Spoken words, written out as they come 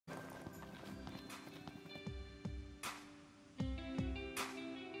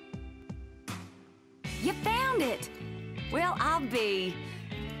found it. Well, I'll be.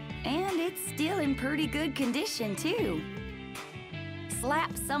 And it's still in pretty good condition, too.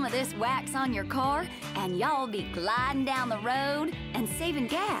 Slap some of this wax on your car, and y'all be gliding down the road and saving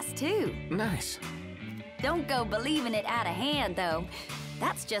gas, too. Nice. Don't go believing it out of hand, though.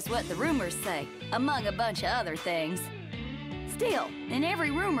 That's just what the rumors say, among a bunch of other things. Still, in every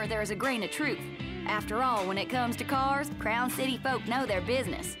rumor there's a grain of truth. After all, when it comes to cars, Crown City folk know their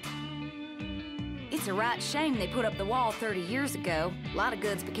business. It's a right shame they put up the wall 30 years ago. A lot of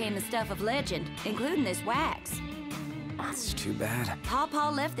goods became the stuff of legend, including this wax. That's too bad.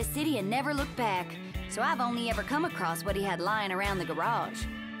 Pawpaw left the city and never looked back, so I've only ever come across what he had lying around the garage.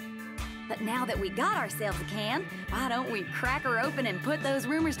 But now that we got ourselves a can, why don't we crack her open and put those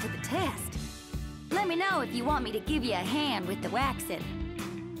rumors to the test? Let me know if you want me to give you a hand with the waxing.